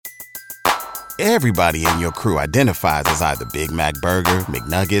Everybody in your crew identifies as either Big Mac Burger,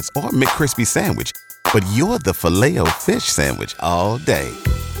 McNuggets, or McCrispy Sandwich. But you're the Filet-O-Fish Sandwich all day.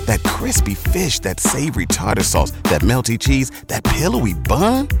 That crispy fish, that savory tartar sauce, that melty cheese, that pillowy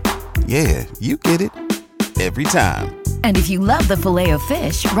bun. Yeah, you get it. Every time. And if you love the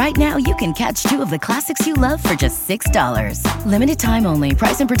Filet-O-Fish, right now you can catch two of the classics you love for just $6. Limited time only.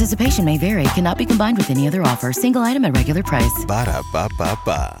 Price and participation may vary. Cannot be combined with any other offer. Single item at regular price.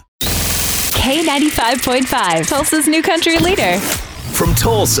 Ba-da-ba-ba-ba. K95.5, Tulsa's new country leader. From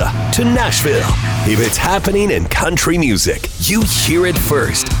Tulsa to Nashville, if it's happening in country music, you hear it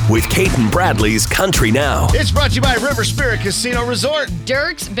first with Cait and Bradley's Country Now. It's brought to you by River Spirit Casino Resort.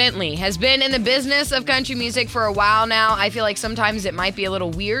 Dierks Bentley has been in the business of country music for a while now. I feel like sometimes it might be a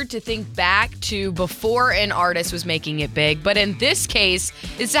little weird to think back to before an artist was making it big, but in this case,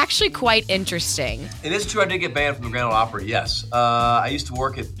 it's actually quite interesting. It is true I did get banned from the Grand Ole Opry, yes. I used to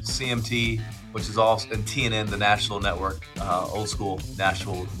work at CMT, which is all in TNN, the national network, old school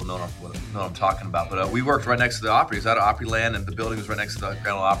Nashville will know what I'm talking about. But we worked right next to the Opry. It was out of Opryland, and the building was right next to the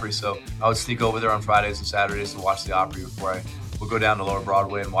Grand Ole Opry. So I would sneak over there on Fridays and Saturdays to watch the Opry before I would go down to Lower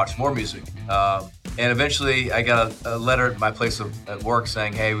Broadway and watch more music. And eventually I got a letter at my place at work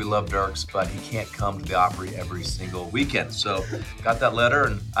saying, hey, we love Dierks, but he can't come to the Opry every single weekend. So got that letter,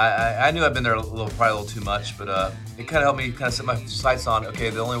 and I knew I'd been there probably a little too much, but it kind of helped me set my sights on, okay,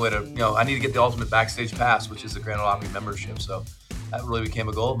 the only way to, I need to get the ultimate backstage pass, which is the Grand Ole Opry membership. So that really became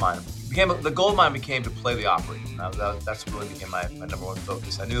a goal of mine. The goal of mine became to play the Opry. That's really became my number one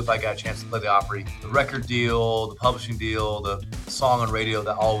focus. I knew if I got a chance to play the Opry, the record deal, the publishing deal, the song on radio,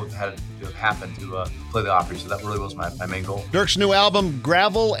 that all had to have happened to play the Opry. So that really was my main goal. Dierks' new album,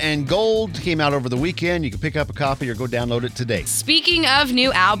 Gravel and Gold, came out over the weekend. You can pick up a copy or go download it today. Speaking of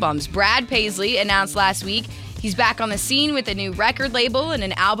new albums, Brad Paisley announced last week he's back on the scene with a new record label and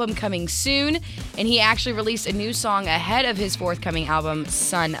an album coming soon. And he actually released a new song ahead of his forthcoming album,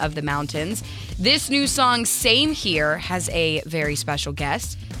 Son of the Mountains. This new song, Same Here, has a very special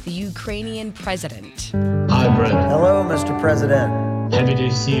guest, the Ukrainian president. Hi, Brad. Hello, Mr. President. Happy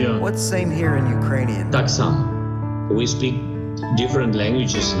to see you. What's same here in Ukrainian? Tak sam. We speak different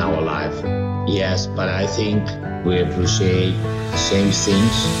languages in our life. Yes, but I think we appreciate the same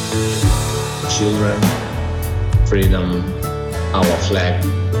things. Children, freedom, our flag,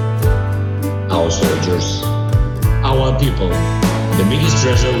 our soldiers, our people, the biggest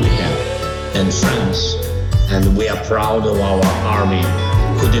treasure we have, and friends. And we are proud of our army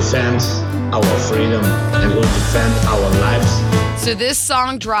who defends our freedom and who defend our lives. So this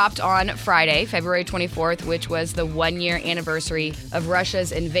song dropped on Friday, February 24th, which was the 1-year anniversary of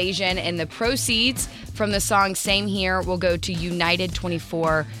Russia's invasion, and the proceeds from the song Same Here will go to United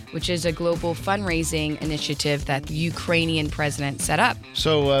 24, which is a global fundraising initiative that the Ukrainian president set up.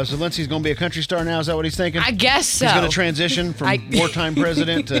 So Zelensky's going to be a country star now? Is that what he's thinking? I guess so. He's going to transition from wartime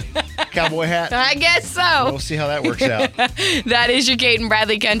president to cowboy hat? I guess so. We'll see how that works out. That is your Cait and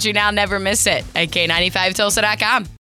Bradley Country Now. Never miss it at K95Tulsa.com.